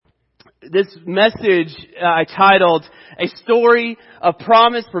This message I titled, A Story of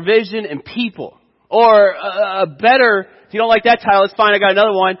Promise, Provision, and People. Or a better, if you don't like that title, it's fine, I got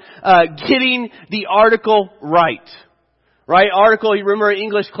another one. Getting the Article Right. Right? Article, you remember in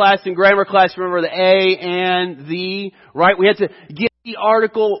English class and grammar class, remember the A and the, right? We had to get the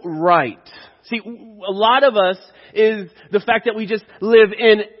article right. See, a lot of us is the fact that we just live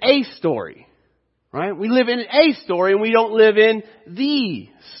in a story. Right? We live in a story and we don't live in the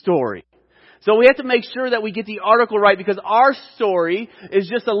story. So we have to make sure that we get the article right because our story is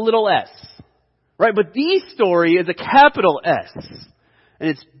just a little s. Right? But the story is a capital S. And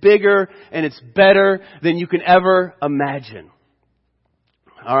it's bigger and it's better than you can ever imagine.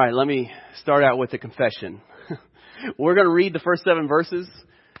 All right, let me start out with a confession. We're going to read the first 7 verses.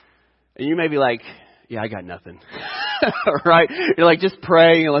 And you may be like, yeah, I got nothing. Right? You're like, just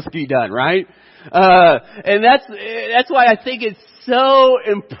pray and let's be done, right? And that's why I think it's so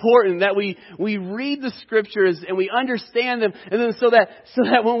important that we read the scriptures and we understand them, and then so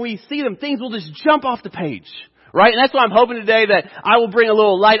that when we see them, things will just jump off the page. Right? And that's why I'm hoping today that I will bring a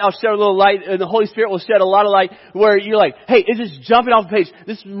little light. I'll shed a little light, and the Holy Spirit will shed a lot of light where you're like, hey, it's just jumping off the page.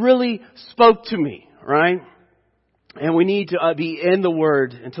 This really spoke to me. Right? And we need to be in the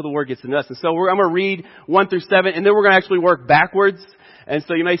Word until the Word gets in us. And so I'm going to read 1 through 7, and then we're going to actually work backwards. And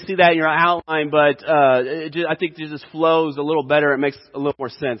so you may see that in your outline, but I think it just flows a little better. It makes a little more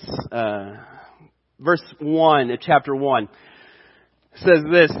sense. Verse 1 of chapter 1 says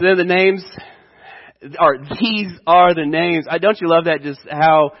this, then the names, or these are the names. Don't you love that? Just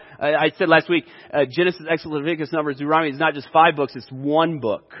how I said last week, Genesis, Exodus, Leviticus, Numbers, Deuteronomy is not just 5 books, it's one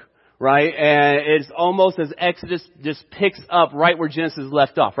book. Right? And it's almost as Exodus just picks up right where Genesis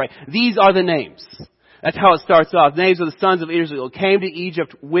left off. Right? These are the names. That's how it starts off. The names of the sons of Israel came to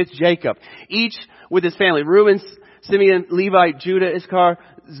Egypt with Jacob, each with his family. Reuben, Simeon, Levi, Judah, Issachar,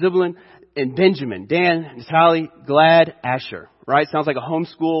 Zebulun, and Benjamin. Dan, Naphtali, Gad, Asher. Right? Sounds like a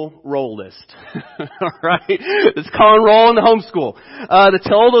homeschool roll list. Right? Let's call and roll in the homeschool. The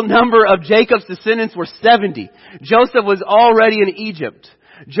total number of Jacob's descendants were 70. Joseph was already in Egypt.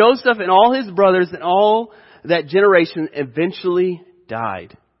 Joseph and all his brothers and all that generation eventually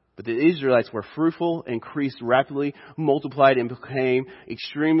died. But the Israelites were fruitful, increased rapidly, multiplied, and became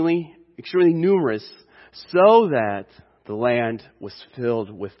extremely numerous, so that the land was filled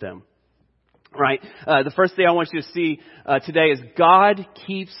with them. Right? The first thing I want you to see today is God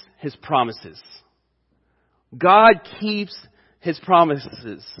keeps His promises. God keeps His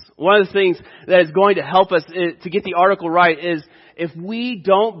promises. One of the things that is going to help us to get the article right is if we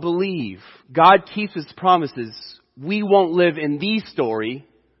don't believe God keeps His promises, we won't live in the story.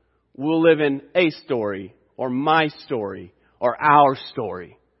 We'll live in a story, or my story, or our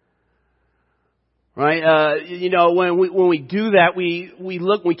story. Right? When we do that,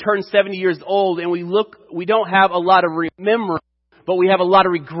 we turn 70 years old and we don't have a lot of remembering, but we have a lot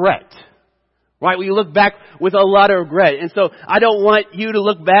of regret. Right? We look back with a lot of regret. And so I don't want you to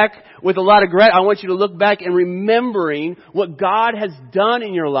look back with a lot of regret. I want you to look back and remembering what God has done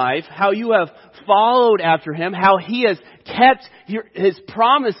in your life, how you have followed after Him, how He has kept His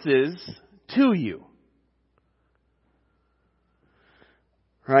promises to you.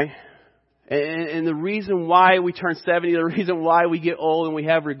 Right? And the reason why we turn 70, the reason why we get old and we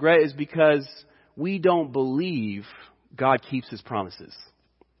have regret is because we don't believe God keeps His promises.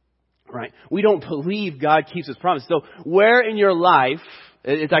 Right? We don't believe God keeps His promise. So where in your life,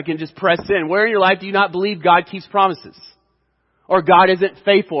 if I can just press in, where in your life do you not believe God keeps promises? Or God isn't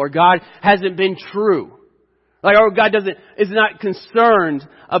faithful, or God hasn't been true? Or God is not concerned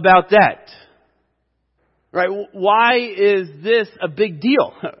about that? Right? Why is this a big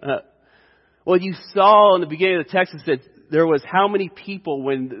deal? Well, you saw in the beginning of the text, it said there was how many people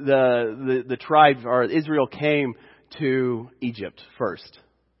when the tribes or Israel came to Egypt first?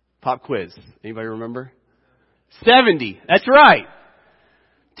 Pop quiz. Anybody remember? 70. That's right.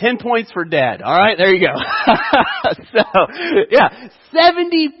 10 points for Dad. All right, there you go. So, yeah,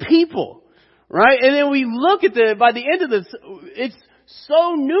 70 people. Right? And then we look at by the end of this, it's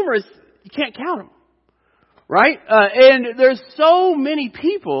so numerous, you can't count them. Right? And there's so many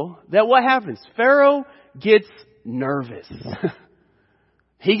people that what happens? Pharaoh gets nervous.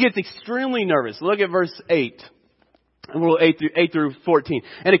 He gets extremely nervous. Look at verse 8. 8 through 14.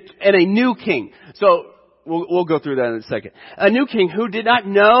 And a new king. So we'll go through that in a second. A new king who did not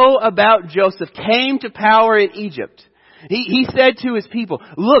know about Joseph came to power in Egypt. He said to his people,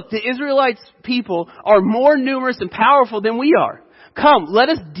 look, the Israelites people are more numerous and powerful than we are. Come, let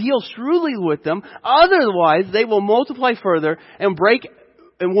us deal shrewdly with them. Otherwise, they will multiply further and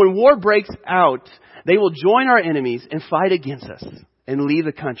when war breaks out, they will join our enemies and fight against us and leave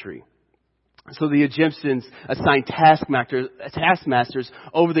the country. So the Egyptians assigned taskmasters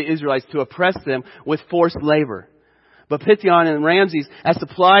over the Israelites to oppress them with forced labor. But Pithom and Ramses had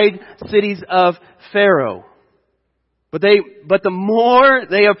supplied cities of Pharaoh. But the more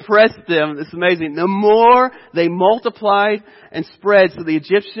they oppressed them, it's amazing, the more they multiplied and spread. So the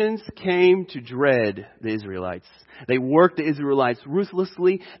Egyptians came to dread the Israelites. They worked the Israelites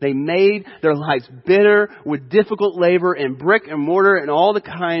ruthlessly. They made their lives bitter with difficult labor in brick and mortar and all the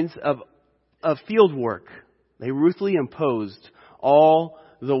kinds of field work. They ruthlessly imposed all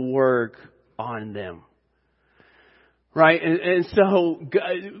the work on them. Right? And so,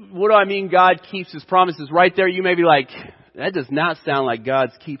 what do I mean God keeps His promises? Right there, you may be like, that does not sound like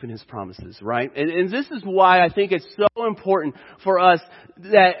God's keeping His promises, right? And this is why I think it's so important for us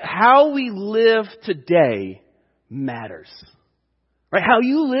that how we live today matters. Right? How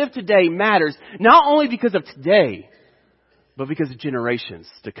you live today matters, not only because of today, but because of generations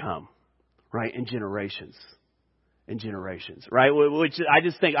to come. Right? And generations. Right? Which I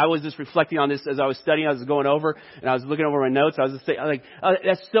just think, I was just reflecting on this as I was studying, I was going over, and I was looking over my notes, I was just saying, like, oh,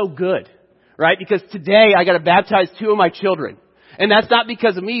 that's so good. Right? Because today I got to baptize 2 of my children. And that's not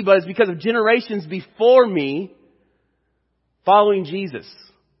because of me, but it's because of generations before me following Jesus.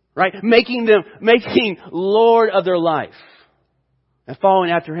 Right? Making Lord of their life. And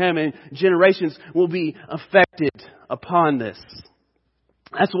following after Him, and generations will be affected upon this.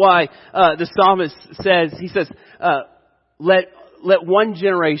 That's why the psalmist says, he says, let one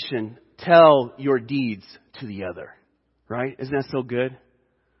generation tell your deeds to the other. Right? Isn't that so good?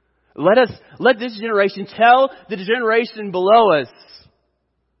 Let this generation tell the generation below us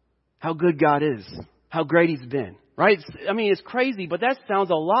how good God is, how great He's been. Right? It's crazy, but that sounds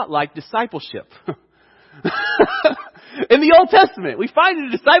a lot like discipleship. In the Old Testament. We find it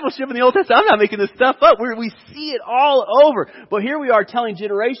in discipleship in the Old Testament. I'm not making this stuff up. We see it all over. But here we are telling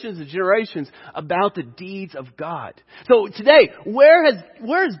generations and generations about the deeds of God. So today, where is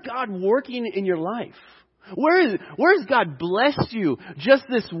God working in your life? Where has God blessed you just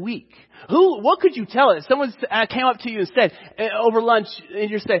this week? What could you tell us? Someone came up to you and said, over lunch, and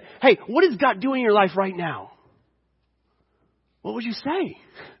you say, hey, what is God doing in your life right now? What would you say?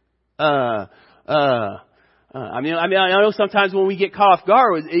 I know sometimes when we get caught off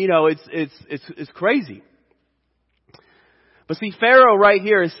guard, it's crazy. But see, Pharaoh right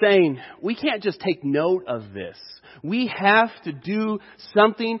here is saying, we can't just take note of this. We have to do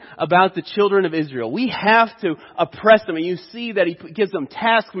something about the children of Israel. We have to oppress them. And you see that he gives them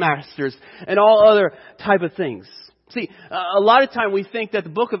taskmasters and all other type of things. See, a lot of time we think that the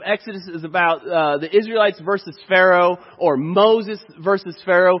book of Exodus is about the Israelites versus Pharaoh or Moses versus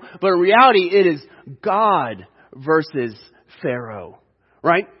Pharaoh. But in reality, it is God versus Pharaoh.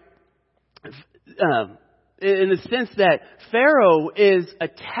 Right? In the sense that Pharaoh is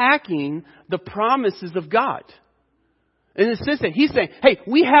attacking the promises of God. In the sense that he's saying, hey,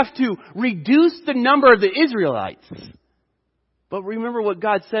 we have to reduce the number of the Israelites. But remember what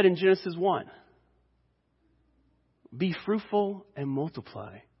God said in Genesis 1. Be fruitful and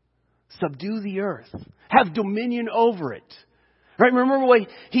multiply. Subdue the earth. Have dominion over it. Right? Remember what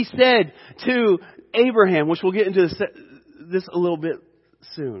He said to Abraham, which we'll get into this a little bit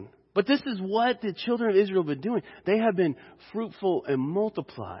soon. But this is what the children of Israel have been doing. They have been fruitful and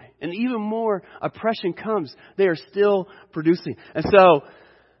multiply. And even more oppression comes, they are still producing. And so,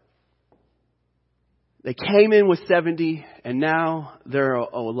 they came in with 70, and now there are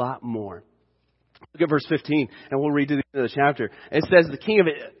a lot more. Look at verse 15, and we'll read to the end of the chapter. It says, the king of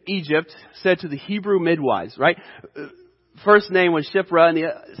Egypt said to the Hebrew midwives, right? First name was Shiphrah, and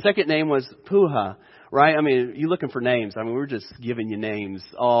the second name was Puah. Right? You're looking for names. We're just giving you names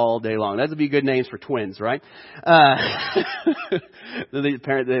all day long. That would be good names for twins, right? The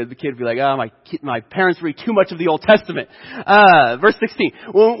kid would be like, oh, my parents read too much of the Old Testament. Verse 16.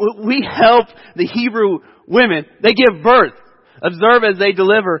 When we help the Hebrew women, they give birth. Observe as they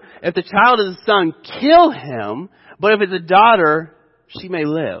deliver. If the child is a son, kill him. But if it's a daughter, she may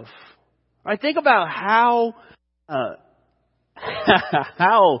live. Right? Think about how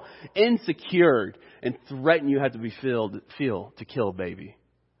insecure and threatened you have to feel to kill a baby.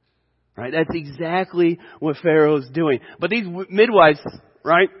 Right? That's exactly what Pharaoh's doing. But these midwives,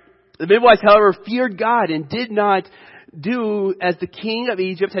 right? The midwives, however, feared God and did not do as the king of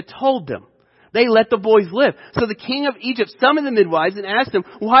Egypt had told them. They let the boys live. So the king of Egypt summoned the midwives and asked them,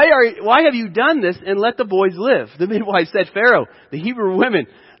 why have you done this and let the boys live? The midwives said, Pharaoh, the Hebrew women,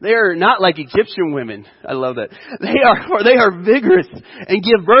 they are not like Egyptian women. I love that. They are vigorous and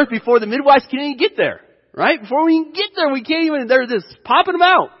give birth before the midwives can even get there. Right? Before we can get there, they're just popping them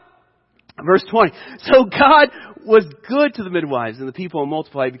out. Verse 20. So God was good to the midwives, and the people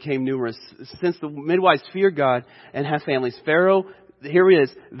multiplied became numerous. Since the midwives feared God and have families, Pharaoh, here it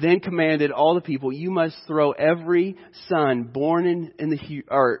is, then commanded all the people, you must throw every son born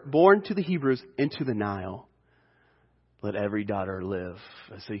born to the Hebrews into the Nile. Let every daughter live.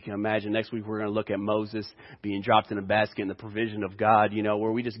 So you can imagine next week we're going to look at Moses being dropped in a basket and the provision of God,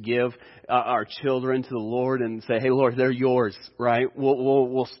 where we just give our children to the Lord and say, hey, Lord, they're yours, right?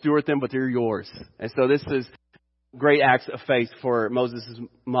 We'll steward them, but they're yours. And so this is great acts of faith for Moses'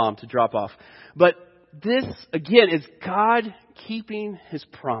 mom to drop off. But this, again, is God keeping His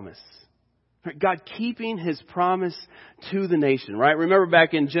promise. God keeping His promise to the nation, right? Remember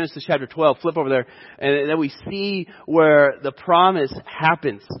back in Genesis chapter 12, flip over there, and then we see where the promise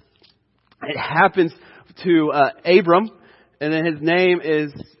happens. It happens to Abram, and then his name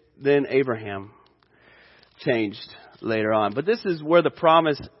is then Abraham, changed later on. But this is where the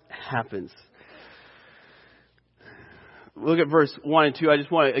promise happens. Look at verse 1 and 2. I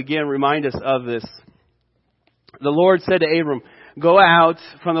just want to again remind us of this. The Lord said to Abram, go out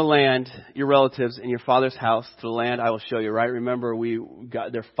from the land, your relatives, and your father's house to the land I will show you, right? Remember,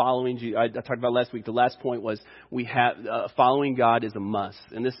 they're following Jesus. I talked about last week. The last point was following God is a must.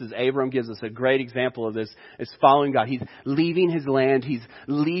 And this is, Abram gives us a great example of this. It's following God. He's leaving his land. He's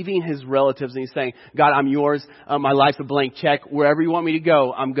leaving his relatives. And he's saying, God, I'm yours. My life's a blank check. Wherever you want me to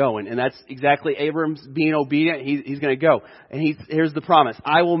go, I'm going. And that's exactly Abram's being obedient. He's going to go. And here's the promise.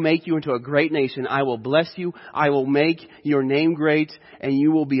 I will make you into a great nation. I will bless you. I will make your name great, and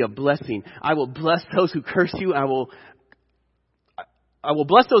you will be a blessing. I will bless those who curse you. I will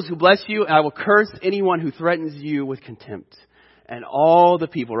bless those who bless you, and I will curse anyone who threatens you with contempt. And all the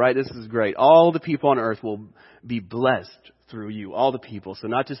people, right? This is great. All the people on earth will be blessed through you. All the people. So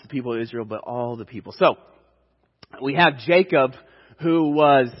not just the people of Israel, but all the people. So we have Jacob, who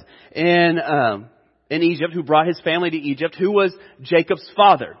was in Egypt, who brought his family to Egypt, who was Jacob's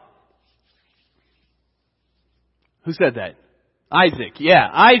father. Who said that? Isaac. Yeah,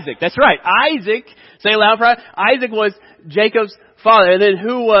 Isaac. That's right. Isaac. Say it loud, proud. Isaac was Jacob's father. And then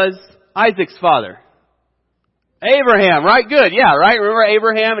who was Isaac's father? Abraham, right? Good. Yeah, right? Remember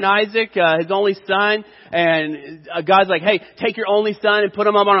Abraham and Isaac, his only son. And God's like, hey, take your only son and put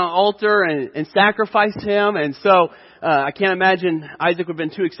him up on an altar and sacrifice him. And so I can't imagine Isaac would have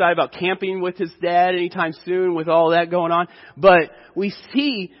been too excited about camping with his dad anytime soon with all that going on. But we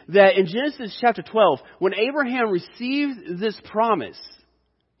see that in Genesis chapter 12, when Abraham received this promise,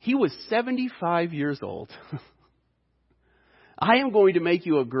 he was 75 years old. I am going to make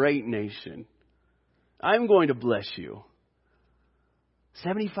you a great nation. I'm going to bless you.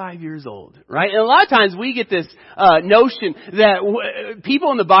 75 years old, right? And a lot of times we get this notion that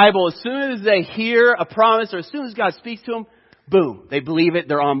people in the Bible, as soon as they hear a promise or as soon as God speaks to them, boom, they believe it,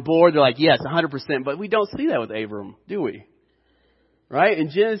 they're on board, they're like, yes, 100%. But we don't see that with Abram, do we? Right?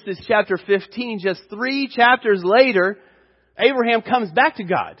 In Genesis chapter 15, just 3 chapters later, Abraham comes back to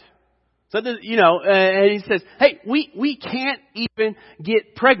God. So, and he says, hey, we can't even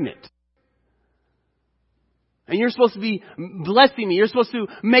get pregnant. And you're supposed to be blessing me. You're supposed to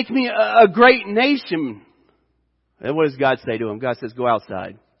make me a great nation. And what does God say to him? God says, go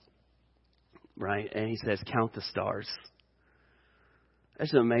outside. Right? And he says, count the stars.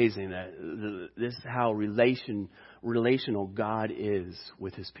 That's amazing that this is how relational God is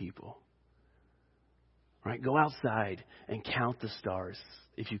with His people. Right? Go outside and count the stars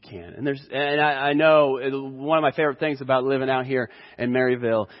if you can. And I know one of my favorite things about living out here in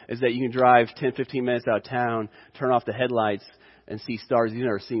Maryville is that you can drive 10, 15 minutes out of town, turn off the headlights, and see stars you've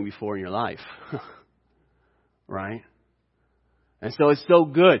never seen before in your life. Right? And so it's so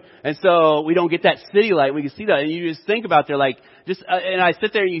good. And so we don't get that city light. We can see that. And you just think about there and I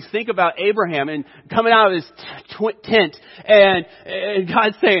sit there and you think about Abraham and coming out of his tent and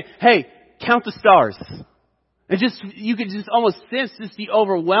God saying, hey, count the stars. You could just almost sense just the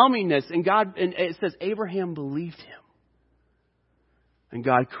overwhelmingness. And it says Abraham believed him. And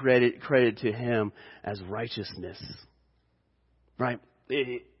God credited to him as righteousness. Right?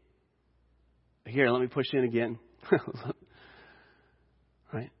 Here, let me push in again.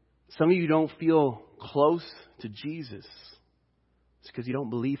 Right? Some of you don't feel close to Jesus. It's because you don't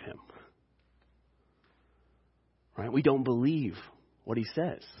believe Him. Right? We don't believe what He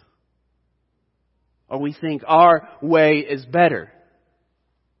says. Or we think our way is better.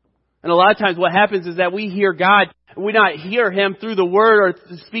 And a lot of times what happens is that we hear God, we not hear Him through the Word or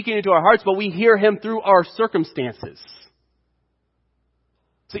speaking into our hearts, but we hear Him through our circumstances.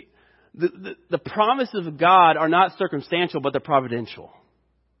 See, the promises of God are not circumstantial, but they're providential.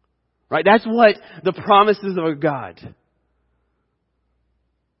 Right? That's what the promises of God.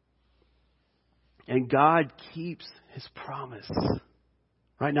 And God keeps his promise.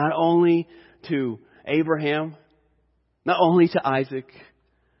 Right? Not only to Abraham, not only to Isaac,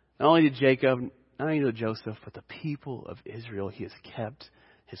 not only to Jacob, not only to Joseph, but the people of Israel, he has kept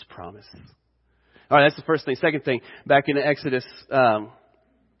his promise. All right, that's the first thing. Second thing, back in Exodus,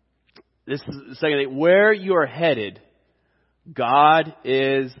 this is the second thing. Where you are headed, God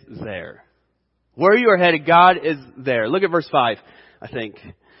is there. Where you are headed, God is there. Look at verse 5, I think.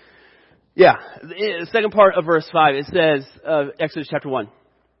 Yeah, the second part of verse 5, it says, Exodus chapter 1,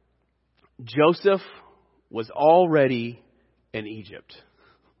 Joseph was already in Egypt.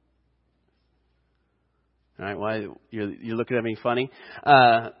 All right, why you're looking at me funny?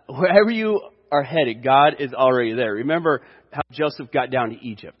 Wherever you are headed, God is already there. Remember how Joseph got down to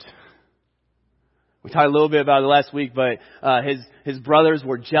Egypt. We talked a little bit about it last week, but his brothers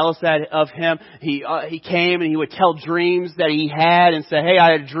were jealous of him. He came and he would tell dreams that he had and say, "Hey,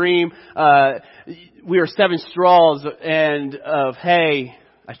 I had a dream. We were 7 straws and of hay,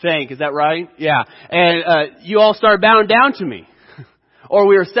 I think. Is that right? Yeah. And you all started bowing down to me." Or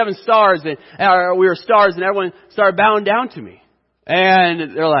we were 7 stars or we were stars and everyone started bowing down to me.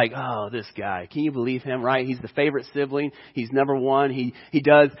 And they're like, "Oh, this guy, can you believe him, right? He's the favorite sibling. He's number one. He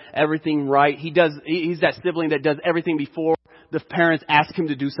does everything right. He's that sibling that does everything before the parents ask him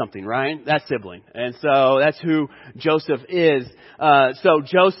to do something, right? That sibling." And so that's who Joseph is. So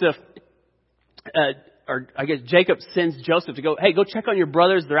Joseph, or I guess Jacob sends Joseph to go, "Hey, go check on your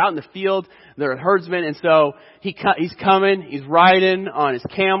brothers. They're out in the field. They're herdsmen." And so he's coming. He's riding on his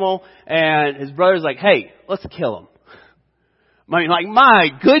camel. And his brother's like, "Hey, let's kill him." I mean, like, my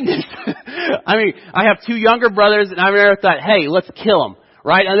goodness. I mean, I have 2 younger brothers, and I never thought, "Hey, let's kill him."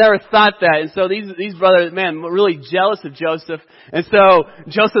 Right? I never thought that. And so these brothers, man, were really jealous of Joseph. And so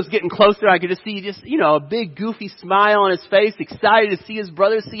Joseph's getting closer. I could just see a big goofy smile on his face, excited to see his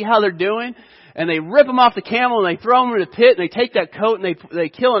brothers, see how they're doing. And they rip him off the camel and they throw him in a pit and they take that coat and they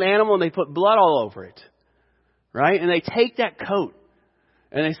kill an animal and they put blood all over it. Right? And they take that coat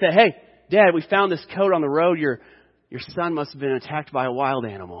and they say, "Hey, Dad, we found this coat on the road. Your son must have been attacked by a wild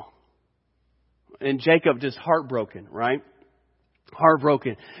animal." And Jacob just heartbroken, right?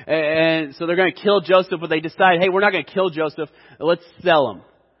 Heartbroken. And so they're going to kill Joseph, but they decide, "Hey, we're not going to kill Joseph. Let's sell him."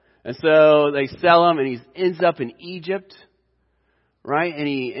 And so they sell him and he ends up in Egypt, right? And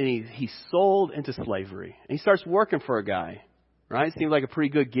he's sold into slavery. And he starts working for a guy, right? Seems like a pretty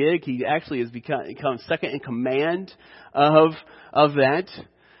good gig. He actually has become second in command of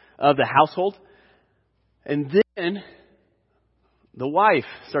the household. And then the wife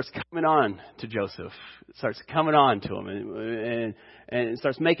starts coming on to Joseph, starts coming on to him and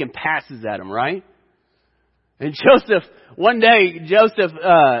starts making passes at him, right? And one day, Joseph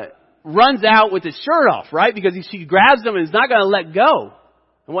runs out with his shirt off, right? Because she grabs him and is not going to let go.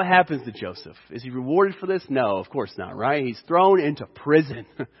 And what happens to Joseph? Is he rewarded for this? No, of course not, right? He's thrown into prison.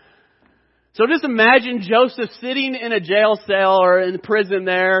 So just imagine Joseph sitting in a jail cell or in prison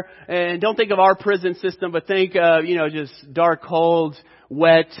there, and don't think of our prison system, but think of, just dark, cold,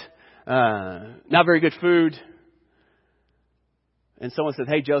 wet, not very good food. And someone says,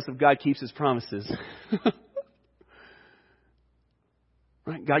 "Hey, Joseph, God keeps his promises."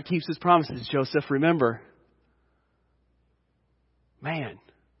 Right? God keeps his promises, Joseph, remember. Man.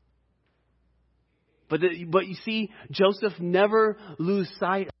 But you see, Joseph never lose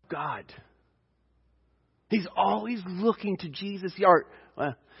sight of God. He's always looking to Jesus.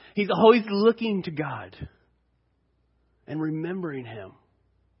 He's always looking to God and remembering him.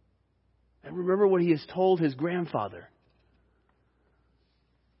 And remember what he has told his grandfather.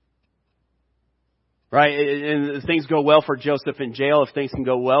 Right? And things go well for Joseph in jail. If things can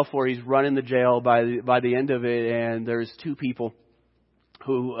go well for he's running the jail by the end of it. And there's 2 people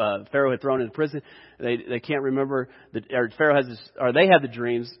who Pharaoh had thrown into prison. They can't remember. Pharaoh they have the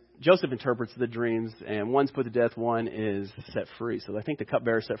dreams. Joseph interprets the dreams, and one's put to death, one is set free. So I think the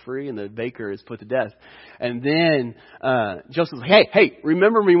cupbearer is set free, and the baker is put to death. And then Joseph's like, hey,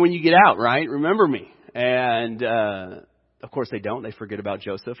 remember me when you get out, right? Remember me. And of course they don't. They forget about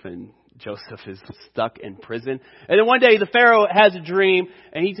Joseph, and Joseph is stuck in prison. And then one day the Pharaoh has a dream,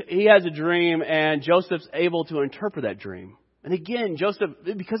 and he has a dream, and Joseph's able to interpret that dream. And again, Joseph,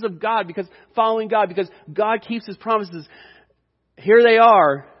 because of God, because following God, because God keeps his promises, here they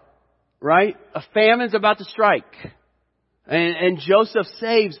are. Right? A famine's about to strike. And Joseph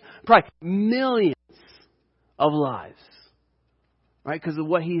saves probably millions of lives. Right? Because of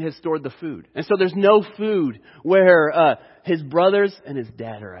what he has stored the food. And so there's no food where his brothers and his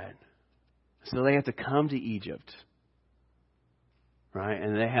dad are at. So they have to come to Egypt. Right?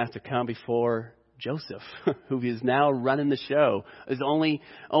 And they have to come before Joseph, who is now running the show, is only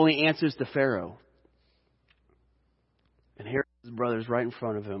answers to Pharaoh. And here his brother's right in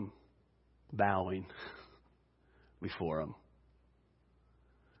front of him, bowing before him.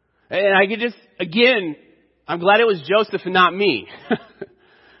 And I could just, again, I'm glad it was Joseph and not me.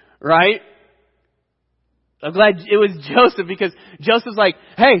 Right? I'm glad it was Joseph, because Joseph's like,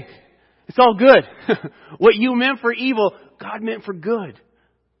 hey, it's all good. What you meant for evil, God meant for good.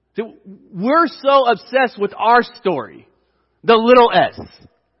 So we're so obsessed with our story, the little s,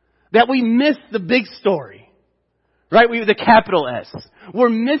 that we miss the big story. Right? The capital S. We're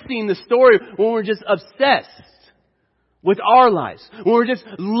missing the story when we're just obsessed with our lives. When we're just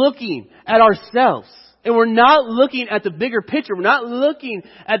looking at ourselves. And we're not looking at the bigger picture. We're not looking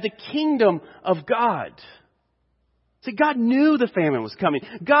at the kingdom of God. See, God knew the famine was coming.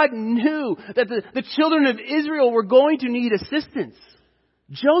 God knew that the children of Israel were going to need assistance.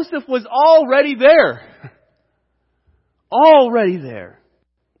 Joseph was already there. Already there.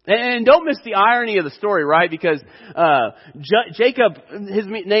 And don't miss the irony of the story, right? Because Jacob, his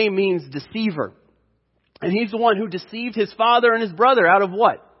name means deceiver. And he's the one who deceived his father and his brother out of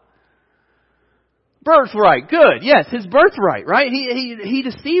what? Birthright. Good. Yes, his birthright, right? He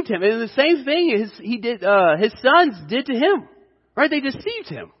deceived him. And the same thing his sons did to him. Right? They deceived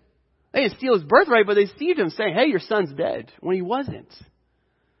him. They didn't steal his birthright, but they deceived him, saying, hey, your son's dead, when he wasn't.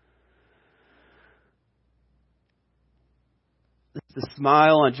 The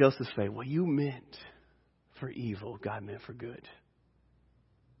smile on Joseph's face. What you meant for evil, God meant for good.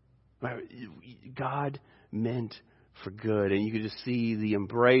 Right? God meant for good. And you could just see the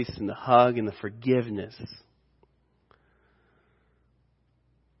embrace and the hug and the forgiveness.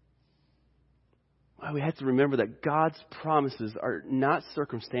 Well, we have to remember that God's promises are not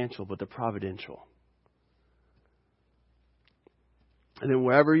circumstantial, but they're providential. And then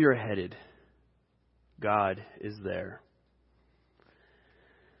wherever you're headed, God is there.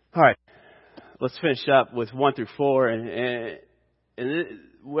 All right, let's finish up with 1 through 4. And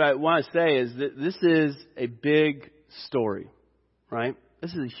what I want to say is that this is a big story, right?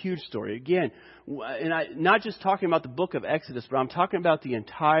 This is a huge story. Again, and not just talking about the book of Exodus, but I'm talking about the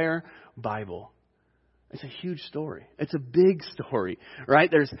entire Bible. It's a huge story. It's a big story,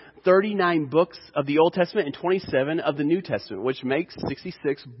 right? There's 39 books of the Old Testament and 27 of the New Testament, which makes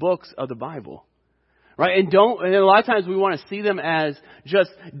 66 books of the Bible. Right? And a lot of times we want to see them as just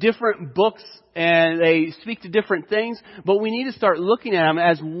different books and they speak to different things, but we need to start looking at them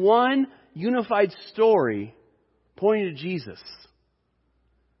as one unified story pointing to Jesus.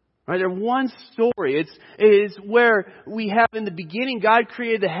 Right? They're one story. It is where we have in the beginning, God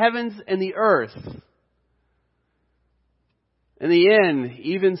created the heavens and the earth. In the end,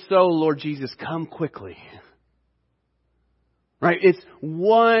 even so, Lord Jesus, come quickly. Right? It's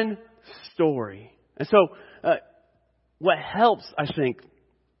one story. And so, what helps, I think,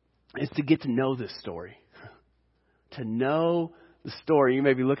 is to get to know this story. To know the story. You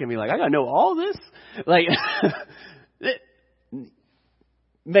may be looking at me like, I got to know all this? Like,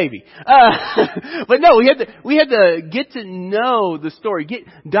 maybe. But no, we had to get to know the story.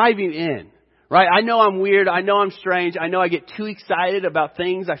 Diving in. Right? I know I'm weird. I know I'm strange. I know I get too excited about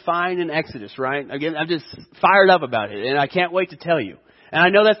things I find in Exodus, right? Again, I'm just fired up about it, and I can't wait to tell you. And I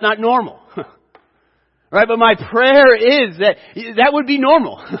know that's not normal. Right, but my prayer is that would be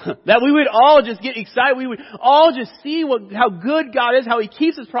normal. That we would all just get excited. We would all just see how good God is, how He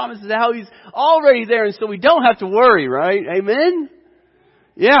keeps His promises, how He's already there, and so we don't have to worry, right? Amen?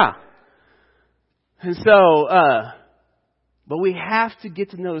 Yeah. And so, but we have to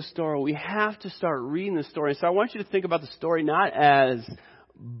get to know the story. We have to start reading the story. So I want you to think about the story not as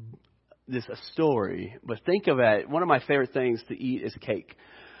a story, but think of it. One of my favorite things to eat is cake.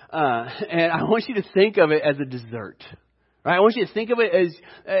 And I want you to think of it as a dessert. Right? I want you to think of it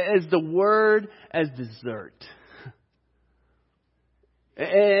as the word as dessert.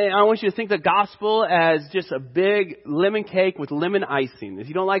 And I want you to think the gospel as just a big lemon cake with lemon icing. If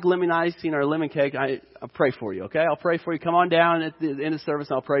you don't like lemon icing or lemon cake, I'll pray for you, okay? I'll pray for you. Come on down at the end of the service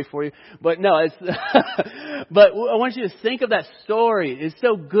and I'll pray for you. But no, but I want you to think of that story. It's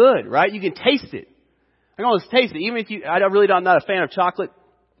so good, right? You can taste it. I can almost taste it. Even if I'm not a fan of chocolate.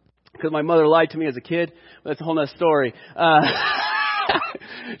 Because my mother lied to me as a kid. But that's a whole nother story.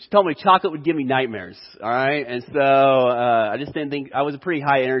 She told me chocolate would give me nightmares. All right. And so, I just didn't think, I was a pretty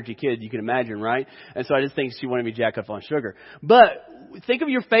high energy kid, you can imagine, right? And so I just think she wanted me jacked up on sugar. But think of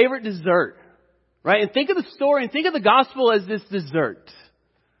your favorite dessert, right? And think of the story and think of the gospel as this dessert.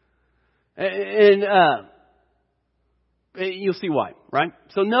 And you'll see why, right?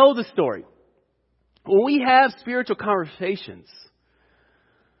 So know the story. When we have spiritual conversations,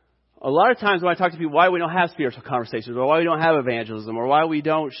 a lot of times when I talk to people why we don't have spiritual conversations or why we don't have evangelism or why we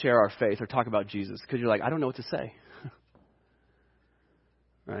don't share our faith or talk about Jesus, because you're like, I don't know what to say.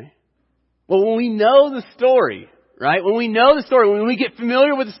 right? Well, when we know the story, right? When we know the story, when we get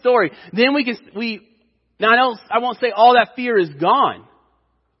familiar with the story, then now I won't say all that fear is gone,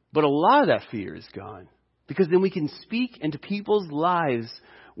 but a lot of that fear is gone. Because then we can speak into people's lives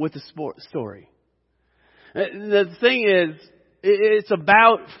with the story. The thing is, it's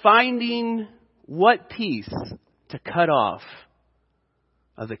about finding what piece to cut off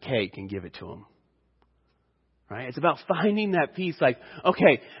of the cake and give it to them. Right? It's about finding that piece like,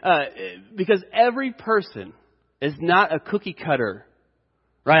 okay, because every person is not a cookie cutter.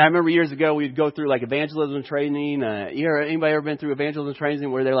 Right? I remember years ago we'd go through like evangelism training. Anybody ever been through evangelism training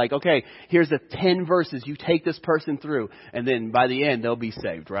where they're like, okay, here's the 10 verses. You take this person through and then by the end they'll be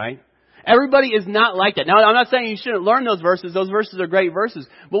saved, right? Everybody is not like that. Now, I'm not saying you shouldn't learn those verses. Those verses are great verses.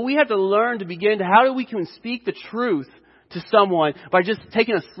 But we have to learn to begin to how do we can speak the truth to someone by just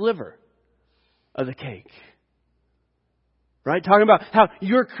taking a sliver of the cake. Right? Talking about how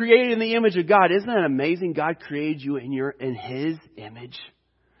you're created in the image of God. Isn't that amazing? God created you in His image.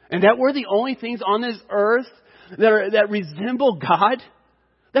 And that we're the only things on this earth that resemble God.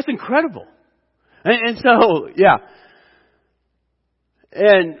 That's incredible. And so, yeah.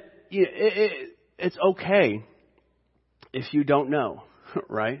 And it's okay if you don't know,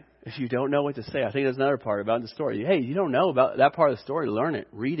 right? If you don't know what to say. I think there's another part about the story. Hey, you don't know about that part of the story. Learn it.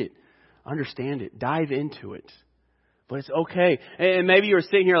 Read it. Understand it. Dive into it. But it's okay. And maybe you're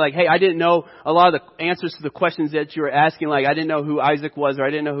sitting here like, hey, I didn't know a lot of the answers to the questions that you were asking. Like, I didn't know who Isaac was, or I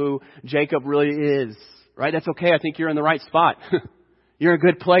didn't know who Jacob really is. Right? That's okay. I think you're in the right spot. You're in a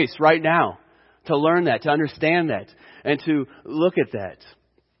good place right now to learn that, to understand that, and to look at that.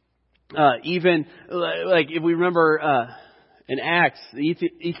 Even like if we remember in Acts, the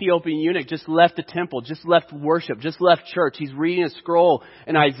Ethiopian eunuch just left the temple, just left worship, just left church. He's reading a scroll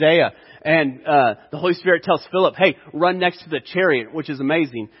in Isaiah. And the Holy Spirit tells Philip, hey, run next to the chariot, which is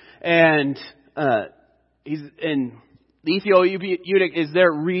amazing. And the Ethiopian eunuch is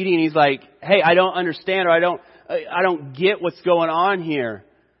there reading. He's like, hey, I don't understand, or I don't get what's going on here.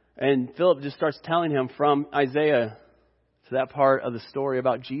 And Philip just starts telling him from Isaiah to that part of the story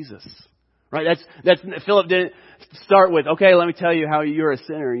about Jesus. Right? That's Philip didn't start with, okay, let me tell you how you're a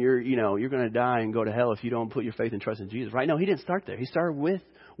sinner. You're going to die and go to hell if you don't put your faith and trust in Jesus. Right? No, he didn't start there. He started with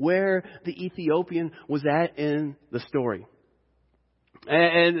where the Ethiopian was at in the story.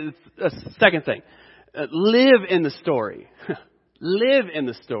 And the second thing, live in the story. Live in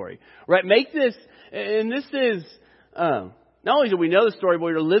the story. Right? Make this, and this is, not only do we know the story, but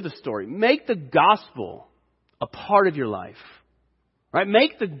we're to live the story. Make the gospel a part of your life. Right?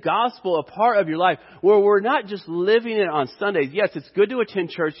 Make the gospel a part of your life where we're not just living it on Sundays. Yes, it's good to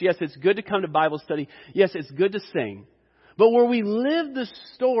attend church. Yes, it's good to come to Bible study. Yes, it's good to sing. But where we live the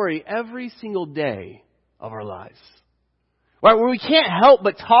story every single day of our lives. Right? Where we can't help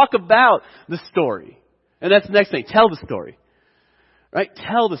but talk about the story. And that's the next thing. Tell the story. Right?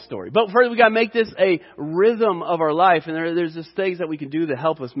 Tell the story. But first we got to make this a rhythm of our life. And there's just things that we can do to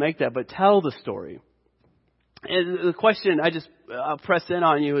help us make that. But tell the story. And the question I'll press in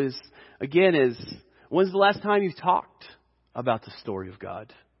on you is, when's the last time you've talked about the story of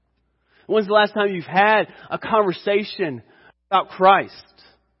God? When's the last time you've had a conversation about Christ?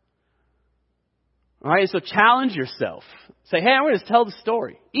 All right, so challenge yourself. Say, hey, I'm going to tell the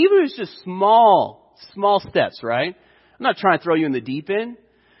story. Even if it's just small steps, right? I'm not trying to throw you in the deep end.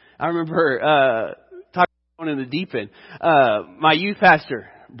 I remember talking about in the deep end. My youth pastor,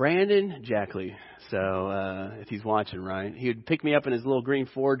 Brandon Jackley. So, if he's watching, right, he would pick me up in his little green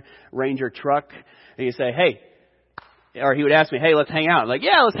Ford Ranger truck and he'd say, hey, or he would ask me, hey, let's hang out. I'm like,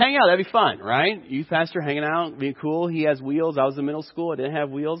 yeah, let's hang out. That'd be fun, right? Youth pastor hanging out, being cool. He has wheels. I was in middle school. I didn't have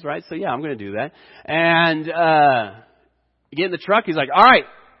wheels, right? So yeah, I'm going to do that. And, get in the truck. He's like, all right,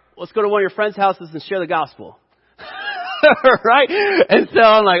 let's go to one of your friends' houses and share the gospel. Right? And so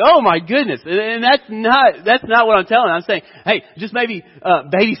I'm like, oh my goodness. And that's not what I'm telling. I'm saying, hey, just maybe,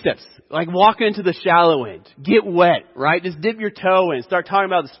 baby steps. Like walk into the shallow end. Get wet, right? Just dip your toe in. Start talking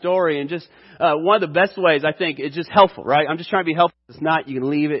about the story. And just, one of the best ways, I think, it's just helpful, right? I'm just trying to be helpful. If it's not, you can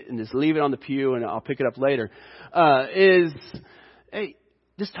leave it and just leave it on the pew and I'll pick it up later. Hey,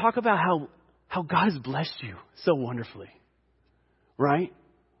 just talk about how God has blessed you so wonderfully. Right?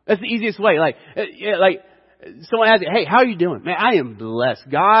 That's the easiest way. Like, someone asks, hey, how are you doing? Man, I am blessed.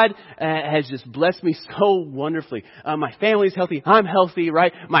 God has just blessed me so wonderfully. My family's healthy. I'm healthy,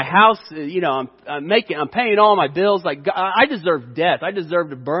 right? My house, I'm paying all my bills. Like, God, I deserve death. I deserve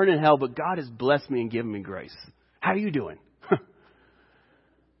to burn in hell, but God has blessed me and given me grace. How are you doing?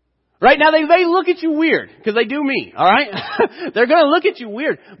 Right? Now, they may look at you weird, because they do me, all right? They're going to look at you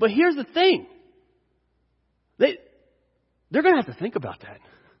weird. But here's the thing. they're going to have to think about that.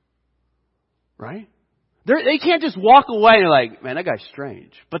 Right? They can't just walk away and like, man, that guy's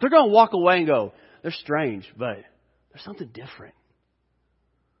strange. But they're going to walk away and go, they're strange, but there's something different.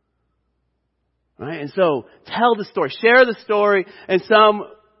 Right? And so tell the story. Share the story in some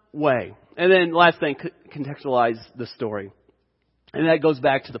way. And then last thing, contextualize the story. And that goes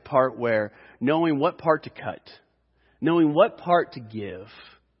back to the part where knowing what part to cut. Knowing what part to give.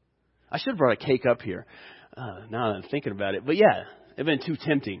 I should have brought a cake up here. Now that I'm thinking about it. But yeah, it'd been too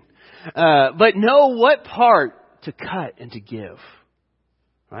tempting. But know what part to cut and to give.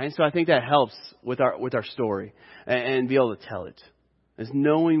 Right? So I think that helps with our story and be able to tell it. It's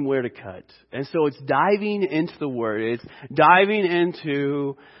knowing where to cut. And so it's diving into the Word. It's diving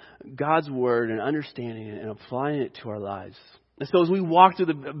into God's Word and understanding it and applying it to our lives. And so as we walk through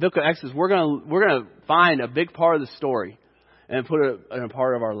the book of Exodus, we're gonna find a big part of the story and put it in a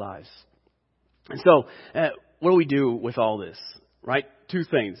part of our lives. And so, what do we do with all this? Right? Two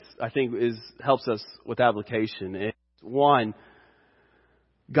things I think helps us with application. It's one,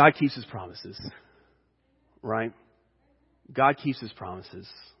 God keeps His promises. Right? God keeps His promises.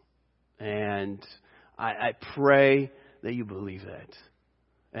 And I pray that you believe that.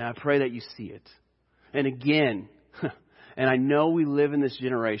 And I pray that you see it. And again, and I know we live in this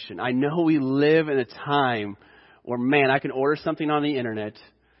generation. I know we live in a time where, man, I can order something on the internet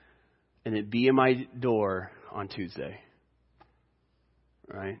and it be in my door on Tuesday.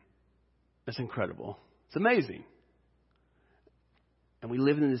 Right? That's incredible. It's amazing. And we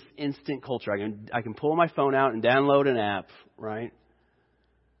live in this instant culture. I can pull my phone out and download an app, right?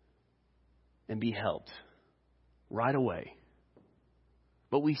 And be helped right away.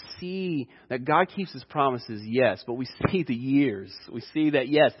 But we see that God keeps His promises, yes. But we see the years. We see that,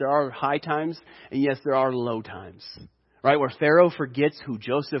 yes, there are high times and yes, there are low times. Right? Where Pharaoh forgets who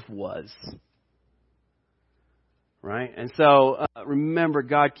Joseph was. Right? And so remember,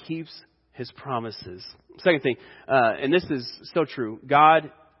 God keeps His promises. Second thing, and this is so true. God's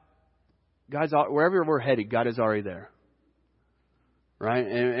wherever we're headed, God is already there. Right?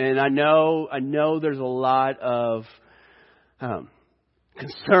 And I know there's a lot of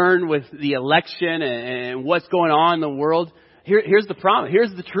concern with the election and what's going on in the world. Here's the promise.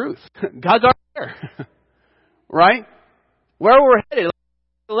 Here's the truth. God's already there. Right? Where we're headed,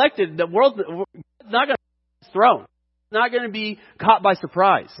 elected, the world's not going to be thrown. It's not going to be caught by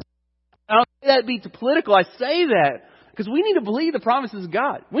surprise. I don't say that to be too political. I say that because we need to believe the promises of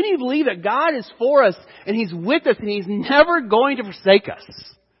God. We need to believe that God is for us and He's with us and He's never going to forsake us.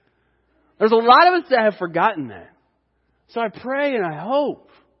 There's a lot of us that have forgotten that. So I pray and I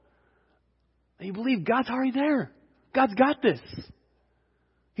hope that you believe God's already there. God's got this.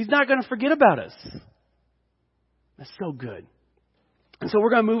 He's not going to forget about us. That's so good. And so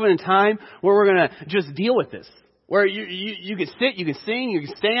we're going to move in a time where we're going to just deal with this. Where you can sit, you can sing, you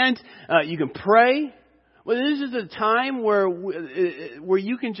can stand, you can pray. Well, this is a time where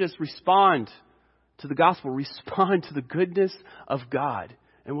you can just respond to the gospel, respond to the goodness of God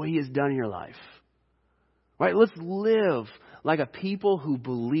and what He has done in your life. Right? Let's live like a people who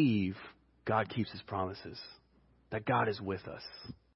believe God keeps His promises, that God is with us.